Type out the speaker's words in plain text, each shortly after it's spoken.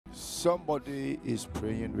Somebody is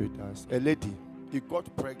praying with us. A lady, he got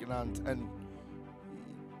pregnant, and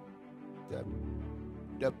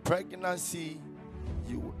the pregnancy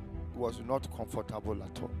was not comfortable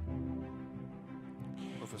at all.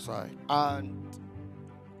 Prophesy. And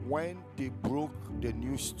when they broke the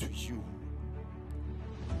news to you,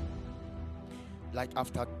 like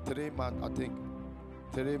after 3 months, I think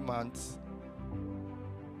 3 months,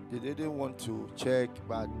 they didn't want to check,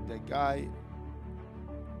 but the guy,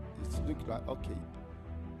 it looked like, okay,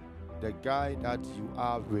 the guy that you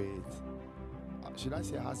are with, should I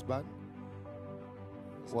say husband,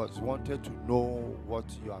 wanted to know what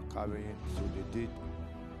you are carrying, so they did.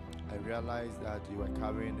 I realized that you were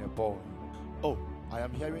carrying a boy. Oh, I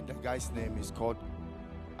am hearing the guy's name is called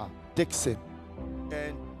Dixon.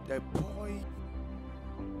 And the boy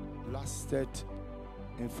lasted,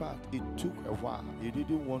 in fact, it took a while. He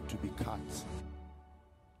didn't want to be cut.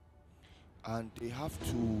 And they have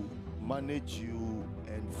to manage you,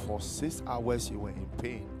 and for 6 hours you were in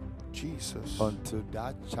pain. Jesus. Until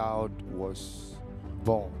that child was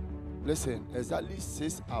born. Listen, exactly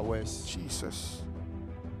 6 hours. Jesus.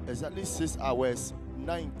 Exactly 6 hours,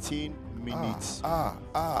 19 minutes.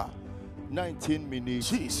 19 minutes.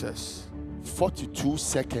 Jesus. 42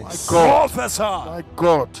 seconds. My God. Prophesy. My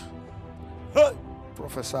God. Hey.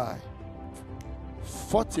 Prophesy.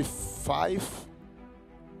 45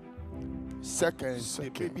 seconds. The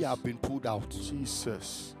baby have been pulled out.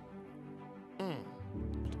 Jesus.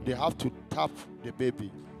 They have to tap the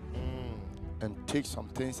baby and take some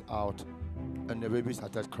things out, and the baby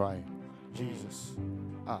started crying. Jesus.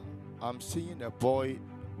 I'm seeing a boy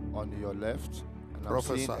on your left, and I'm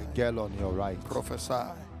Prophesy. seeing a girl on your right.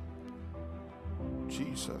 Prophesy.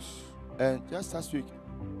 Jesus. And just last week,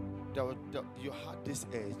 you had this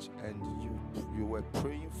urge, and you were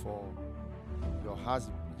praying for your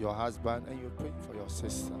husband, and you were praying for your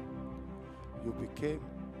sister. You became,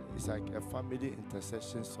 it's like a family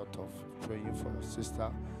intercession, sort of praying for your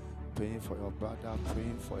sister, praying for your brother,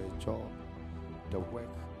 praying for a job, the work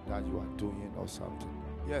that you are doing or something.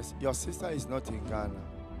 Yes, your sister is not in Ghana.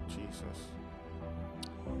 Jesus.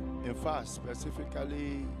 In fact,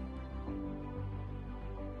 specifically,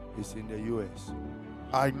 it's in the US.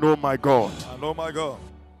 I know my God. I know my God.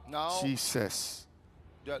 Now, Jesus.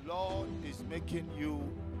 the Lord is making you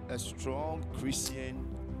a strong Christian,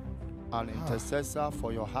 an intercessor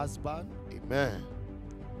for your husband, Amen.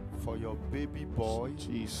 for your baby boy,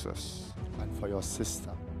 Jesus. and for your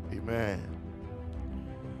sister. Amen.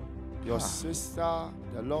 Your sister,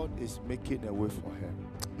 the Lord is making a way for her.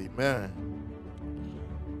 Amen.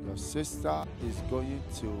 Your sister is going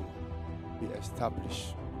to be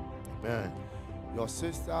established. Amen. Your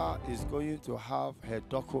sister is going to have her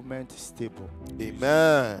document stable.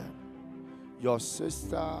 Amen. Your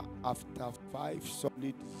sister, after 5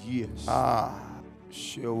 solid years,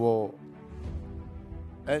 she will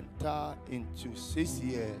enter into 6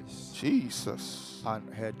 years, Jesus.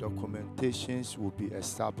 and her documentations will be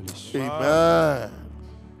established. Amen.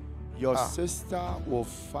 Your sister will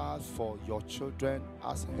file for your children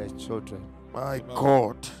as her children, My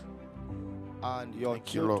God. and your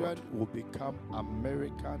Thank you, Lord. children will become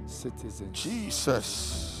American citizens.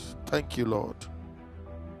 Jesus. Thank you, Lord.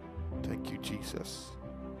 Thank you, Jesus.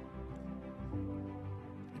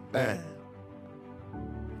 Amen.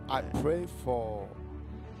 I pray for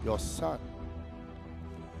your son.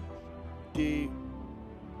 The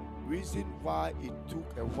reason why it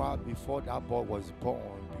took a while before that boy was born,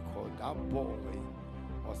 because that boy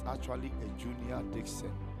was actually a junior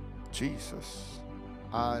Dixon, Jesus.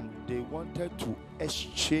 and they wanted to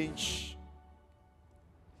exchange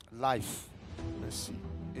life. Mercy.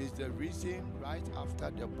 Is the reason right after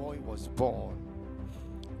the boy was born,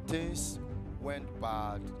 things went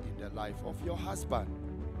bad in the life of your husband.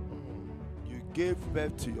 You gave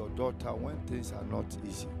birth to your daughter when things are not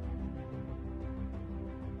easy.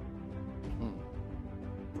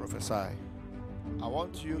 Prophesy. I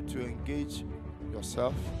want you to engage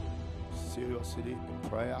yourself seriously in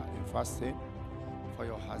prayer, in fasting for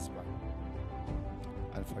your husband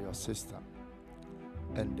and for your sister,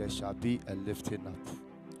 and there shall be a lifting up.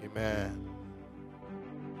 Amen.